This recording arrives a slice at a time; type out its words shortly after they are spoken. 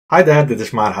Hi there, this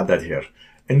is Mar Haddad here.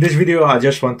 In this video, I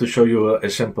just want to show you a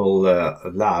simple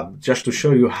lab just to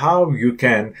show you how you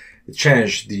can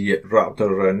change the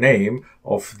router name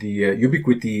of the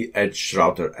Ubiquiti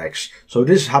EdgeRouter X. So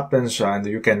this happens, and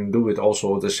you can do it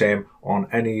also the same on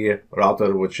any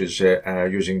router which is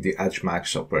using the Edge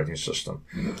Max operating system.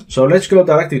 So let's go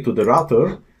directly to the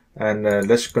router and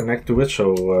let's connect to it.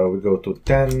 So we go to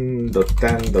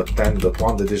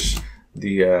 10.10.10.1. That is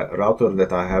the router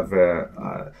that I have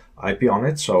IP on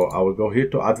it. So I will go here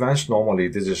to advanced. Normally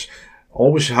this is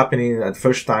always happening at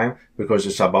first time because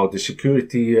it's about the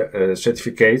security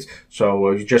certificate.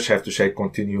 So you just have to say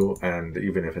continue, and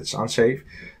even if it's unsafe.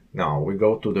 Now we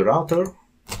go to the router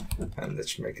and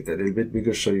let's make it a little bit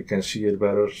bigger so you can see it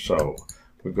better. So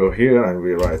we go here and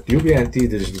we write UBNT.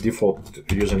 This is the default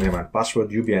username and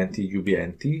password,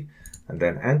 UBNT, and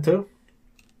then enter.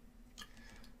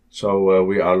 So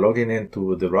we are logging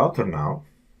into the router now.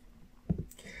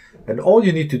 And all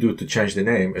you need to do to change the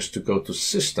name is to go to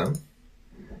System.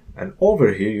 And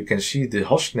over here, you can see the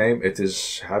host name. It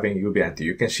is having UBNT.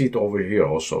 You can see it over here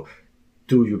also,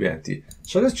 to UBNT.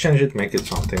 So let's change it, make it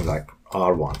something like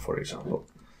R1, for example.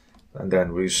 And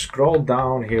then we scroll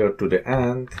down here to the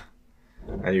end.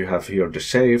 And you have here the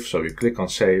save. So you click on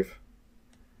save.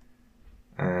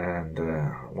 And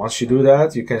once you do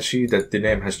that, you can see that the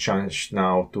name has changed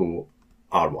now to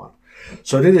R1.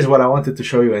 So this is what I wanted to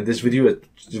show you in this video.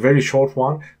 It's a very short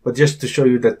one, but just to show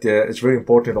you that it's very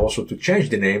important also to change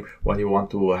the name when you want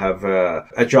to have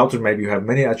edge routers. Maybe you have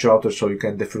many edge routers, so you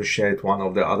can differentiate one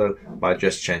of the other by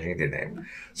just changing the name.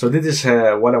 So this is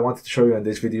what I wanted to show you in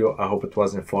this video. I hope it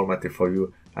was informative for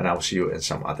you, and I'll see you in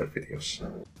some other videos.